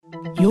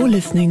You're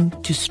listening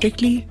to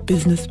Strictly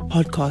Business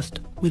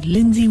Podcast with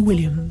Lindsay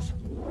Williams.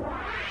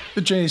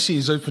 The JSE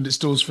has opened its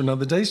doors for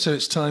another day, so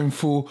it's time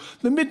for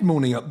the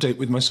mid-morning update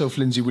with myself,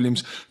 Lindsay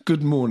Williams.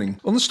 Good morning.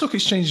 On the Stock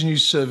Exchange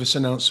News Service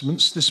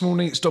announcements, this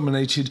morning it's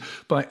dominated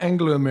by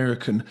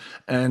Anglo-American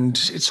and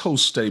its whole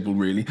stable,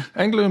 really.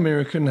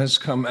 Anglo-American has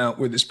come out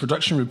with its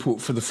production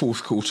report for the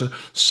fourth quarter.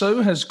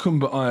 So has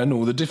Kumba Iron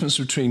Ore. The difference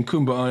between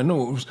Kumba Iron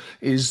Ore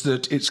is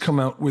that it's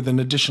come out with an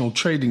additional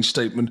trading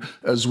statement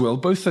as well.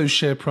 Both those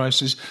share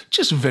prices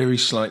just very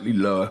slightly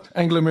lower.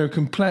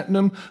 Anglo-American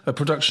Platinum, a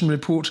production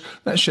report,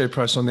 that share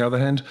price on the other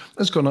hand,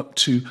 has gone up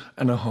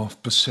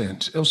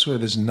 2.5%. Elsewhere,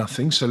 there's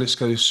nothing, so let's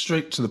go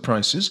straight to the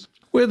prices.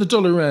 Where the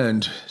dollar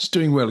rand is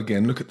doing well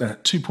again, look at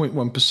that,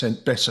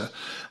 2.1% better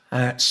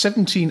at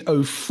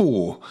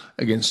 17.04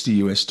 against the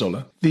US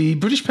dollar. The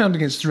British pound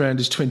against the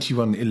rand is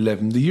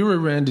 21.11. The euro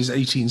rand is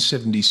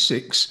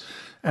 18.76.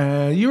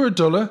 Euro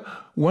dollar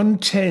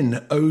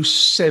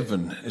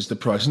 110.07 is the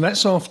price, and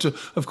that's after,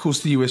 of course,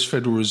 the US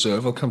Federal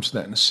Reserve. I'll come to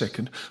that in a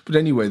second. But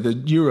anyway, the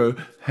euro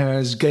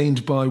has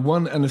gained by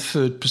 1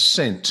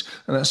 1/3%,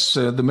 and that's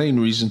the main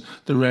reason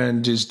the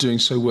rand is doing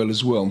so well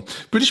as well.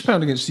 British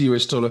pound against the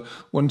US dollar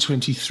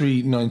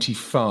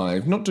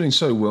 123.95, not doing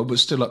so well, but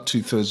still up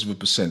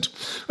 2/3%.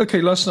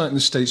 Okay, last night in the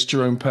States,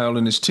 Jerome Powell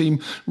and his team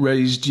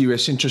raised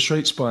US interest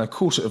rates by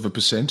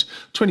 1/4%,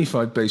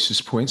 25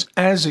 basis points,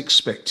 as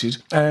expected,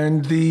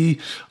 and the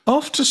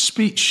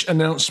after-speech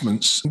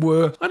announcements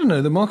were, I don't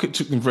know, the market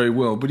took them very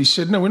well, but he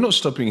said, no, we're not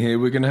stopping here.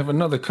 We're going to have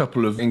another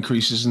couple of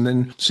increases and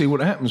then see what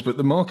happens. But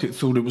the market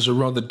thought it was a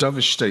rather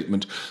dovish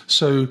statement.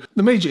 So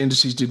the major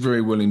indices did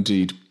very well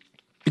indeed,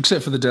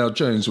 except for the Dow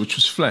Jones, which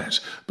was flat.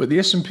 But the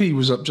S&P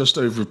was up just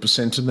over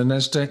 1%, and the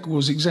Nasdaq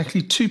was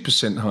exactly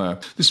 2% higher.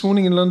 This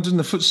morning in London,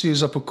 the FTSE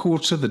is up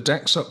 1/4, the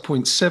DAX up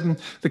 0.7%,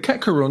 the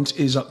CAC 40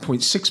 is up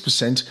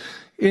 0.6%.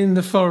 In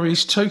the Far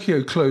East,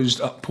 Tokyo closed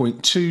up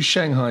 0.2%,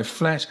 Shanghai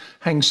flat,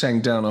 Hang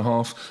Seng down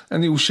 0.5%,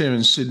 and the all-share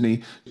in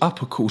Sydney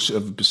up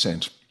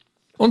 1/4%.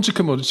 On to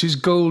commodities.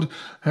 Gold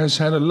has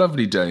had a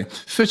lovely day.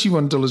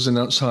 $31 an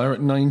ounce higher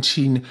at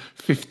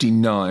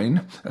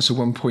 $19.59. That's a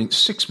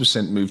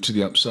 1.6% move to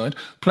the upside.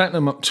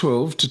 Platinum up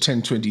 12 to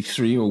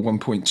 10.23 or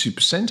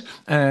 1.2%.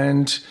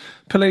 And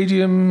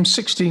palladium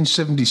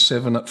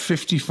 16.77 up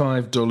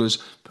 $55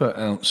 per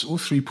ounce or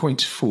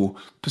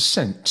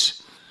 3.4%.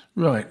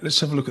 Right,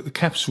 let's have a look at the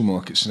capital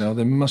markets now.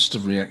 They must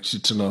have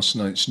reacted to last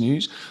night's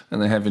news, and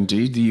they have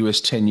indeed. The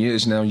US 10-year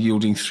is now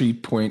yielding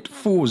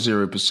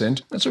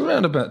 3.40%. That's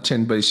around about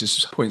 10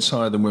 basis points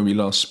higher than when we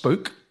last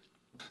spoke.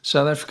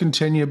 South African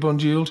 10-year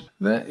bond yield,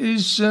 that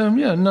is,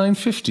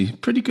 9.50.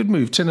 Pretty good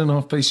move.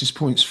 10.5 basis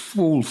points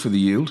fall for the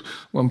yield,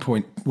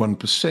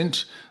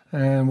 1.1%.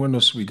 And what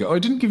else have we got? Oh, I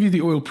didn't give you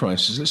the oil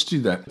prices. Let's do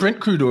that. Brent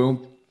crude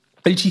oil,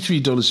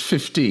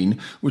 $83.15,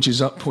 which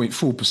is up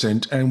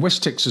 0.4%, and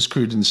West Texas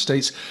crude in the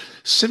States,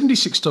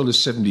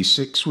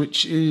 $76.76,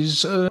 which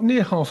is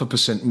near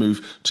 0.5% move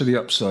to the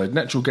upside.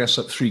 Natural gas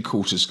up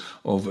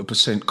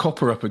 0.75%.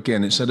 Copper up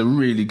again. It's had a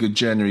really good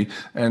January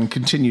and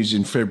continues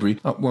in February,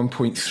 up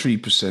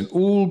 1.3%,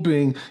 all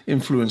being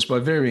influenced by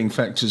varying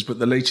factors, but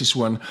the latest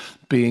one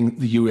being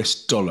the US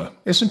dollar.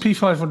 S&P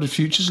 500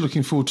 futures,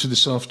 looking forward to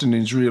this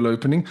afternoon's real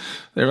opening.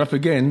 They're up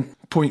again,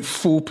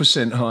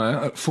 0.4% higher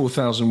at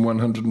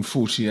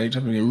 4,148,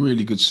 having a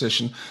really good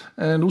session.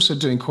 And also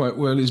doing quite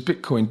well is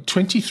Bitcoin,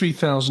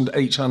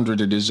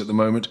 23,800 it is at the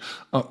moment,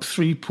 up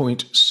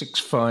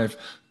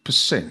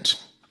 3.65%.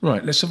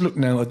 Right, let's have a look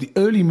now at the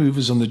early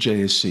movers on the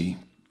JSE.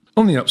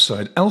 On the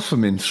upside,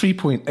 Alphamin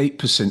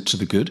 3.8% to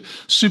the good.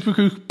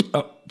 Supergroup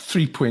up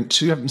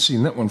 3.2%, haven't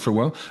seen that one for a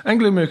while.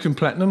 Anglo-American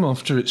Platinum,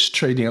 after its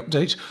trading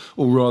update,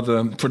 or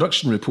rather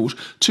production report,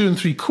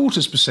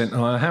 2.75%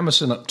 higher.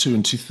 Hammerson up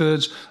 2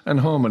 2/3, and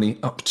Harmony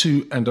up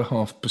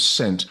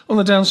 2.5%. On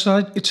the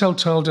downside,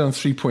 Italtal down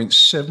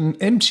 3.7%,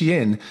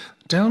 MTN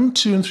down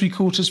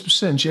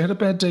 2.75%. You had a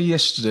bad day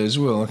yesterday as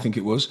well, I think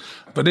it was.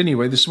 But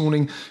anyway, this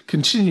morning,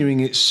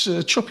 continuing its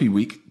choppy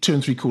week,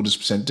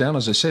 2.75% down,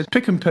 as I said.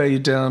 Pick and Pay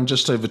down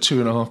just over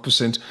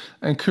 2.5%,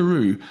 and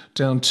Karoo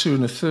down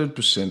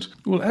 2.33%.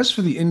 Well, as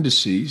for the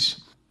indices,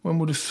 one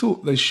would have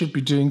thought they should be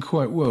doing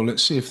quite well.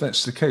 Let's see if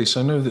that's the case.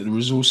 I know that the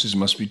resources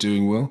must be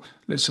doing well.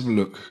 Let's have a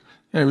look.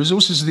 Yeah,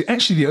 resources are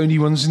actually the only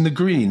ones in the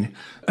green,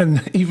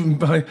 and even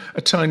by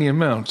a tiny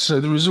amount. So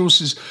the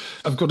resources,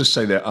 I've got to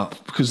say they're up,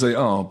 because they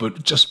are,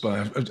 but just by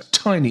a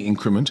tiny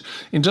increment.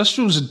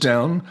 Industrials are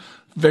down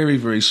very,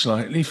 very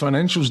slightly.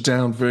 Financials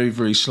down very,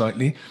 very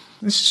slightly.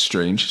 This is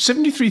strange.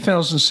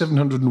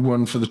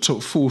 73,701 for the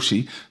top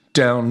 40,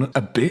 down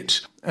a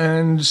bit,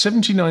 and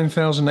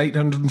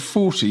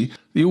 79,840,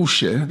 the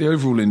all-share, the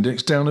overall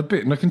index, down a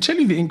bit. And I can tell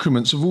you the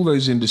increments of all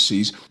those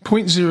indices,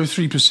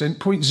 0.03%,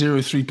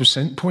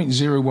 0.03%,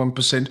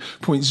 0.01%,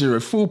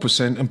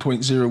 0.04%, and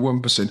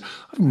 0.01%.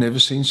 I've never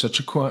seen such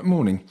a quiet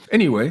morning.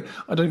 Anyway,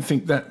 I don't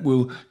think that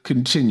will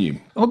continue.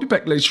 I'll be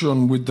back later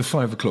on with the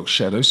 5 o'clock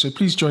shadow, so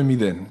please join me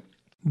then.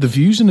 The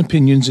views and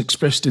opinions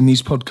expressed in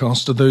these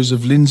podcasts are those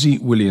of Lindsay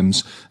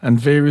Williams and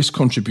various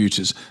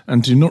contributors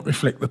and do not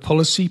reflect the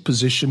policy,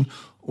 position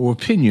or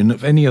opinion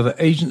of any other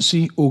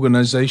agency,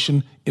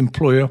 organisation,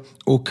 employer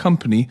or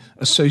company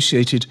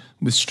associated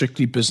with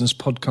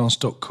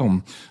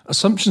strictlybusinesspodcast.com.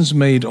 Assumptions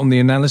made on the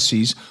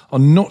analyses are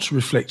not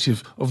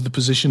reflective of the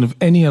position of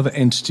any other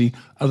entity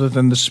other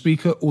than the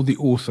speaker or the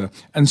author.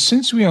 And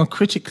since we are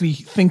critically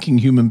thinking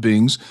human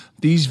beings,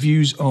 these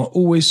views are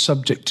always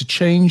subject to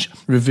change,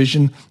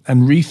 revision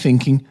and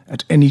rethinking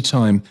at any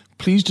time.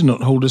 Please do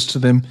not hold us to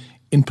them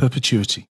in perpetuity.